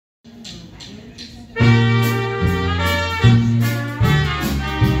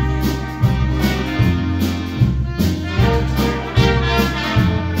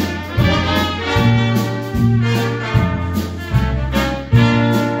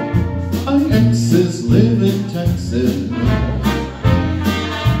exes live in Texas,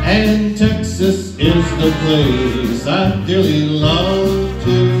 and Texas is the place I dearly love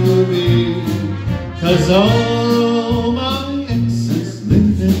to be, 'cause all my exes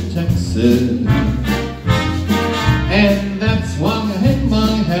live in Texas, and that's why I hang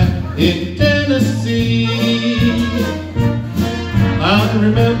my hat in Tennessee. I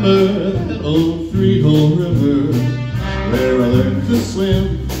remember that old three-hole river where I learned to swim,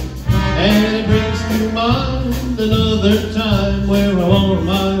 and it brings to mind another time where I wore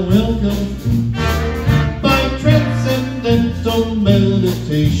my welcome by transcendental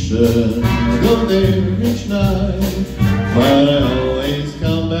meditation. I go there each night, but I always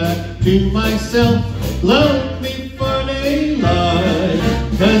come back to myself. Love me for daylight,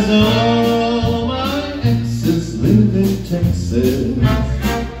 'cause all my exes live in Texas,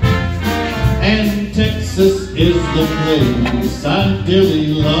 and Texas is the place I dearly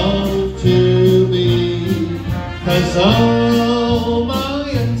love to be, 'cause all my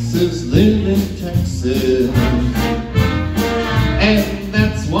exes live in Texas, and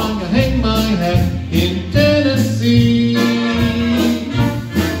that's why I hang my hat in Tennessee.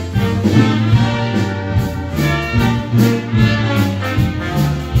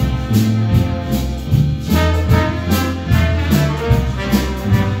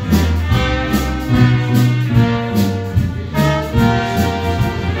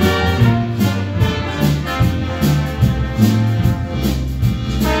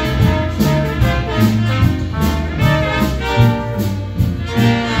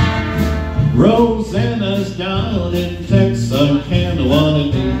 Rosanna's down in Texarkana,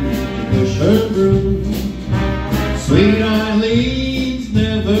 wanted me to push her through. Sweet Eileen's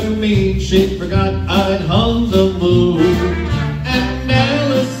never mean, she forgot I'd hung the moon. And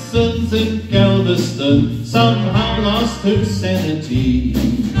Allison's in Galveston somehow lost her sanity.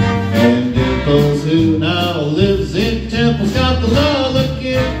 And Dimples, who now lives in Temple, got the law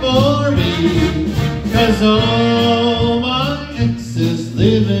looking for me, 'cause all my exes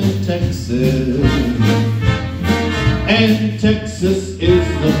live in Texas, and Texas is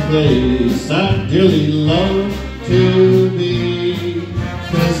the place I dearly love to be,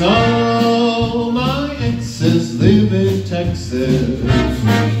 'cause all my exes live in Texas,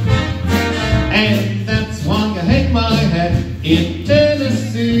 and that's why I hang my hat in Texas.